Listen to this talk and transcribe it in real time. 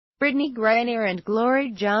Brittney Griner and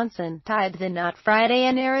Glory Johnson tied the knot Friday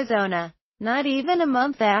in Arizona, not even a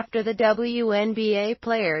month after the WNBA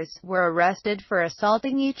players were arrested for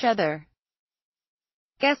assaulting each other.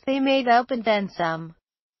 Guess they made up and then some.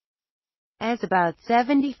 As about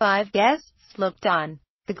 75 guests looked on,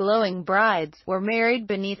 the glowing brides were married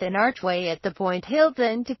beneath an archway at the Point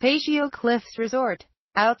Hilton Tapatio Cliffs Resort,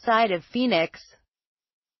 outside of Phoenix.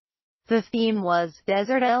 The theme was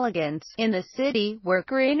Desert Elegance, in the city where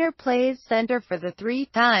Griner plays center for the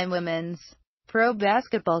three-time women's pro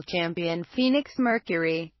basketball champion Phoenix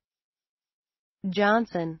Mercury.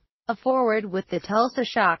 Johnson, a forward with the Tulsa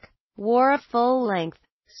Shock, wore a full-length,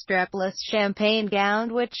 strapless champagne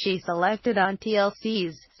gown which she selected on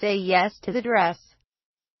TLC's Say Yes to the Dress.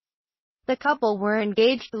 The couple were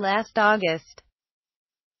engaged last August.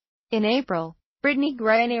 In April, Brittney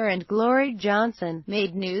Griner and Glory Johnson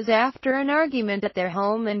made news after an argument at their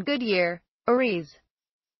home in Goodyear, Arizona.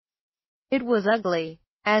 It was ugly,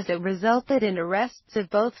 as it resulted in arrests of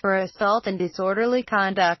both for assault and disorderly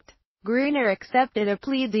conduct. Griner accepted a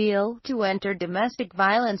plea deal to enter domestic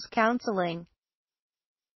violence counseling.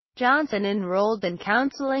 Johnson enrolled in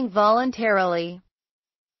counseling voluntarily.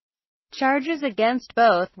 Charges against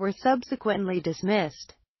both were subsequently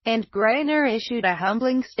dismissed, and Griner issued a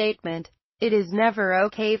humbling statement. "It is never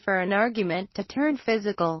okay for an argument to turn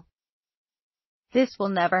physical. This will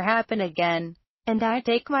never happen again, and I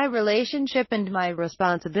take my relationship and my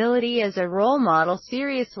responsibility as a role model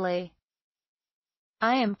seriously.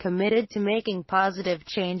 I am committed to making positive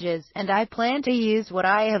changes, and I plan to use what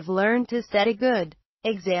I have learned to set a good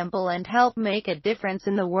example and help make a difference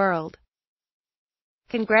in the world."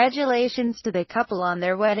 Congratulations to the couple on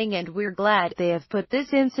their wedding, and we're glad they have put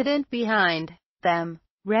this incident behind them,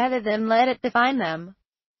 rather than let it define them.